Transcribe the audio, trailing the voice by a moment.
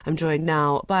I'm joined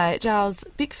now by Giles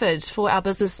Beckford for our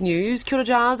business news. Kia ora,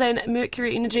 Giles, and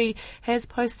Mercury Energy has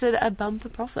posted a bumper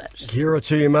profit. Kia ora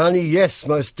to you, Marnie. Yes,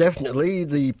 most definitely.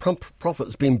 The profit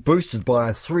has been boosted by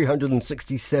a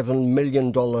 $367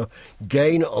 million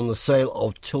gain on the sale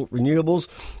of Tilt Renewables,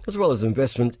 as well as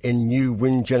investment in new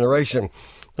wind generation.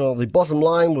 Now, the bottom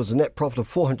line was a net profit of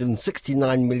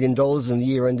 $469 million in the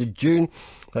year ended June.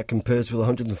 That compares with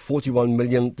 $141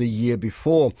 million the year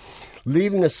before.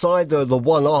 Leaving aside, though, the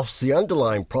one-offs, the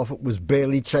underlying profit was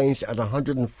barely changed at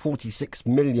 $146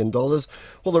 million,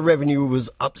 while the revenue was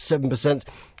up 7%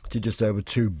 to just over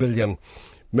 $2 billion.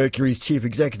 Mercury's chief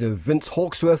executive, Vince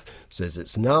Hawksworth, says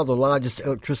it's now the largest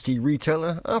electricity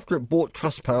retailer after it bought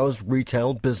Trustpower's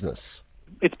retail business.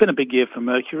 It's been a big year for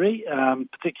Mercury,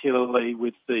 particularly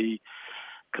with the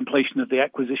completion of the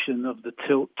acquisition of the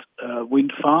Tilt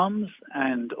wind farms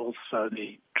and also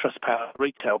the Trustpower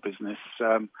retail business.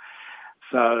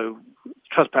 So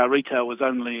Trustpower retail was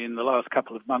only in the last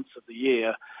couple of months of the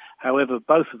year. However,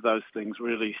 both of those things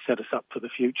really set us up for the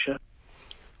future.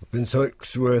 Vince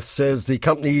Hawksworth says the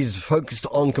company is focused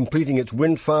on completing its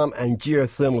wind farm and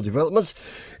geothermal developments.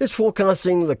 It's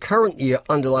forecasting the current year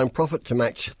underlying profit to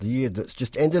match the year that's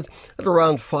just ended at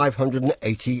around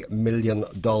 $580 million.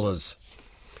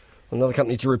 Another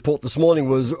company to report this morning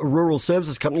was rural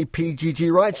services company PGG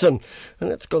Wrightson,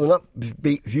 and it's got an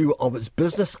upbeat view of its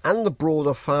business and the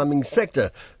broader farming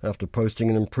sector after posting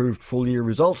an improved full-year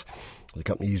result. The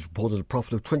company's reported a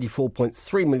profit of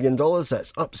 $24.3 million.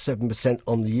 That's up 7%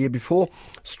 on the year before.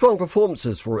 Strong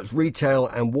performances for its retail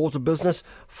and water business,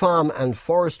 farm and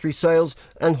forestry sales,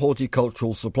 and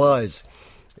horticultural supplies.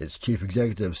 Its chief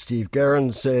executive, Steve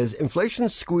Guerin, says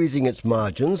inflation's squeezing its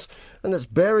margins and it's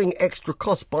bearing extra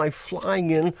costs by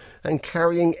flying in and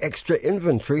carrying extra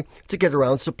inventory to get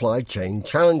around supply chain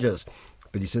challenges.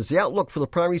 But he says the outlook for the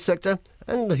primary sector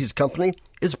and his company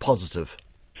is positive.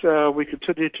 We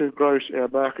continue to grow our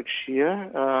market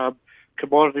share.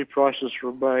 Commodity prices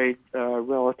remain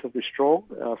relatively strong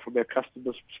from our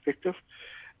customers' perspective.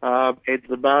 And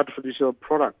demand for New Zealand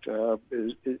product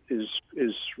is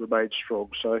remains strong.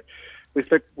 So we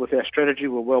think with our strategy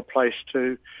we're well placed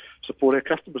to support our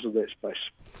customers in that space.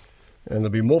 And there'll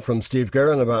be more from Steve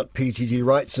Guerin about PGG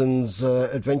Wrightson's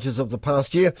adventures of the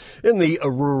past year in the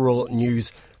rural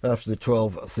news after the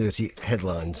 12:30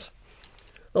 headlines.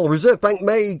 Well, the Reserve Bank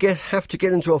may have to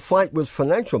get into a fight with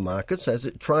financial markets as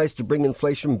it tries to bring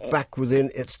inflation back within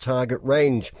its target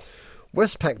range.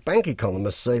 Westpac Bank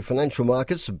economists say financial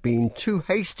markets have been too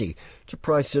hasty to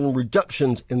price in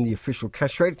reductions in the official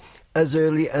cash rate as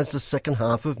early as the second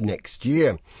half of next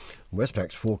year.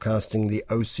 Westpac's forecasting the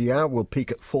OCR will peak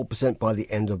at 4% by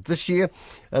the end of this year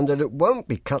and that it won't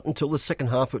be cut until the second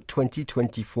half of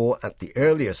 2024 at the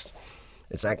earliest.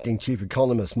 Its acting chief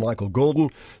economist, Michael Gordon,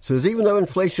 says even though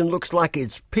inflation looks like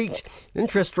it's peaked,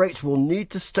 interest rates will need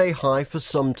to stay high for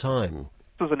some time.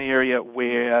 This is an area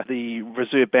where the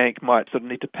Reserve Bank might sort of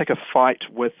need to pick a fight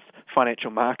with financial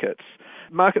markets.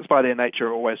 Markets, by their nature,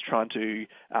 are always trying to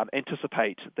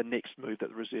anticipate the next move that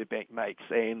the Reserve Bank makes,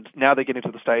 and now they're getting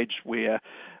to the stage where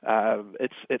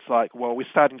it's like, well, we're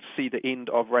starting to see the end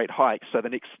of rate hikes, so the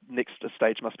next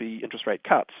stage must be interest rate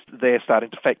cuts. They're starting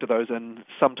to factor those in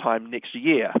sometime next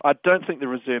year. I don't think the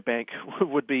Reserve Bank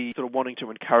would be sort of wanting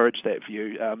to encourage that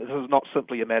view. This is not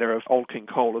simply a matter of old King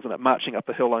Cole, isn't it, marching up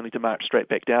the hill only to march straight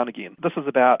back down again. This is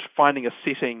about finding a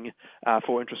setting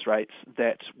for interest rates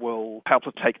that will help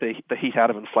to take the heat out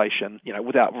of inflation,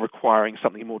 without requiring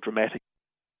something more dramatic.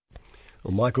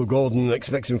 Well, Michael Gordon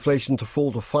expects inflation to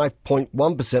fall to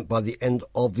 5.1% by the end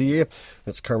of the year.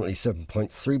 That's currently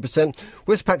 7.3%.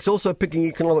 Westpac's also picking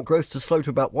economic growth to slow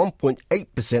to about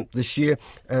 1.8% this year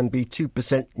and be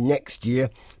 2% next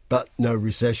year, but no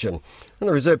recession. And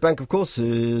the Reserve Bank, of course,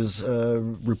 is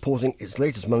reporting its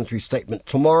latest monetary statement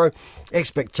tomorrow.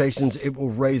 Expectations it will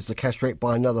raise the cash rate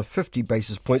by another 50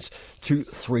 basis points to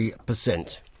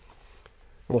 3%.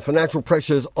 Well, financial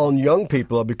pressures on young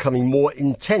people are becoming more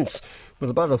intense, with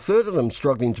about a third of them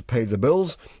struggling to pay the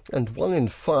bills and 1 in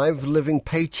 5 living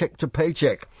paycheck to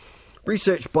paycheck.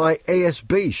 Research by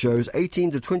ASB shows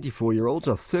 18 to 24-year-olds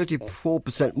are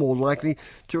 34% more likely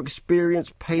to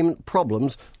experience payment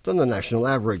problems than the national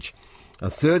average. A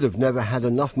third have never had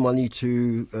enough money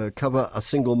to cover a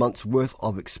single month's worth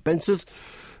of expenses,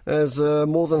 as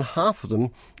more than half of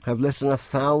them have less than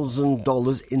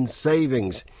 $1,000 in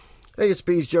savings.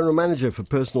 ASB's General Manager for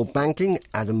Personal Banking,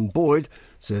 Adam Boyd,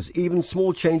 says even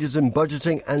small changes in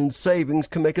budgeting and savings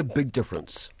can make a big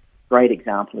difference. Great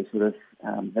example is sort of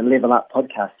the Level Up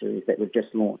podcast series that we've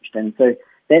just launched. And so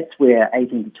that's where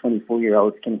 18 to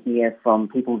 24-year-olds can hear from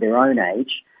people their own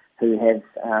age who have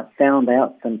found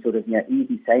out some sort of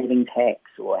easy savings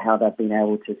hacks, or how they've been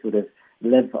able to sort of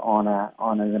live on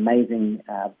an amazing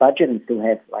budget and still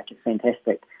have like a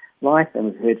fantastic life. And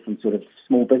we've heard from sort of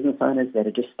small business owners that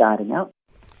are just starting out.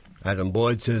 Adam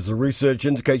Boyd says the research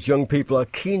indicates young people are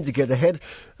keen to get ahead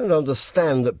and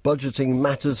understand that budgeting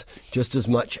matters just as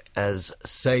much as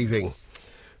saving.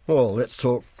 Well, let's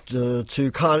talk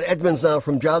to Kyle Edmonds now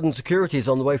from Jarden Securities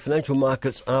on the way financial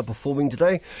markets are performing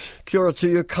today. Kia ora to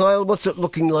you, Kyle. What's it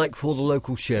looking like for the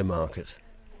local share market?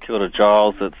 Kia ora,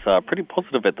 Giles. It's pretty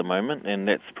positive at the moment, and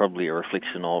that's probably a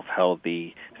reflection of how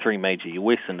the three major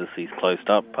US indices closed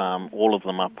up, all of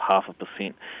them up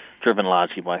 0.5%, driven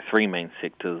largely by three main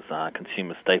sectors,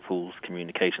 consumer staples,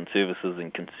 communication services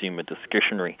and consumer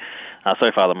discretionary.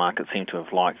 So far the market seemed to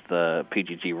have liked the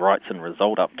PGG Wrightson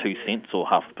result, up 2 cents or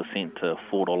 0.5% to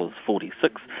 $4.46,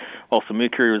 whilst the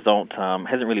Mercury result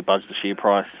hasn't really budged the share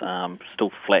price, still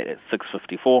flat at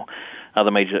 $6.54. Other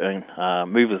major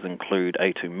movers include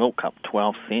A2 Milk up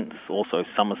 12 cents, also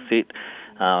Somerset,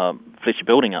 Fletcher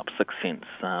Building up 6 cents.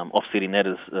 Offsetting that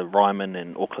is Ryman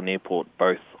and Auckland Airport,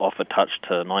 both off a touch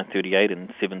to $9.38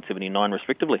 and $7.79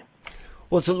 respectively.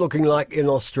 What's it looking like in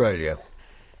Australia?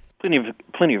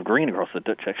 Plenty of green across the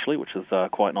ditch actually, which is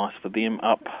quite nice for them,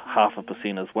 up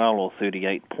 0.5% as well, or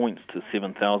 38 points to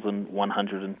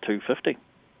 7,102.50.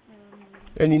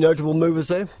 Any notable movers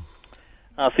there?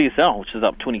 CSL, which is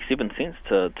up 27 cents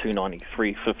to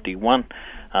 293.51.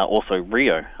 Also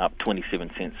Rio up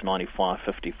 27 cents,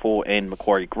 95.54, and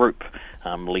Macquarie Group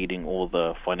leading all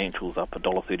the financials up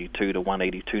 $1.32 to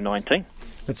 182.19.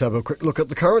 Let's have a quick look at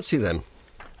the currency then.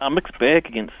 Mixed bag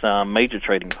against major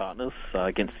trading partners.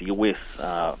 Against the US,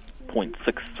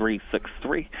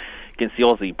 0.6363. Against the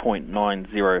Aussie,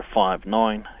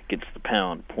 0.9059. Against the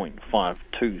pound,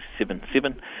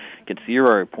 0.5277. Against the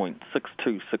euro,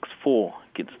 0.6264.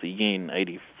 Against the yen,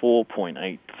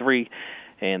 84.83.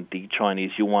 And the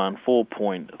Chinese yuan,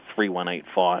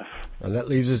 4.3185. And that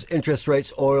leaves us interest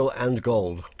rates, oil and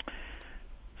gold.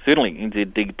 Certainly,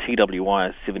 NZD TWI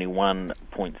is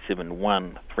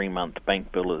 71.71, 3-month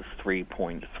bank bill is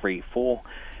 3.34,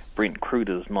 Brent crude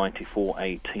is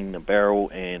 94.18 a barrel,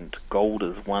 and gold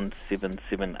is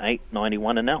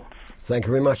 1778.91 an ounce. Thank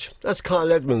you very much. That's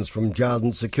Kyle Edmonds from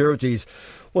Jarden Securities.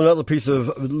 One other piece of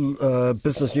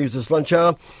business news this lunch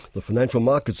hour. The Financial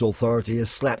Markets Authority has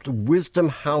slapped Wisdom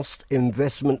House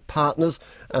Investment Partners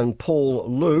and Paul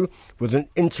Liu with an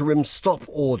interim stop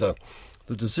order.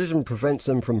 The decision prevents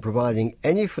them from providing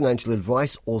any financial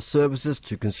advice or services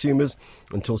to consumers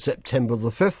until September the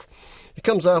 5th. It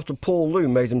comes after Paul Liu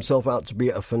made himself out to be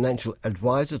a financial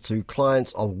advisor to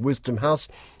clients of Wisdom House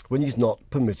when he's not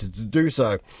permitted to do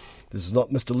so. This is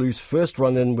not Mr. Liu's first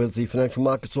run-in with the Financial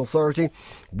Markets Authority.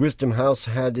 Wisdom House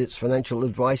had its financial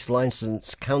advice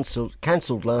licence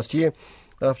cancelled last year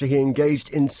after he engaged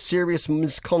in serious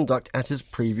misconduct at his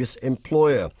previous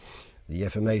employer. The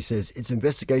FMA says its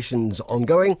investigation is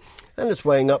ongoing and it's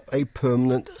weighing up a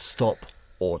permanent stop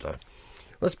order.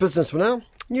 That's business for now.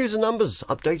 News and numbers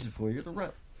updated for you at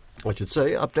around. I should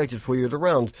say updated for you at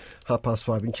around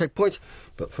 5:30 in Checkpoint.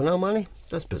 But for now, Marnie,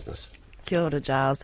 that's business. Kia ora, Giles.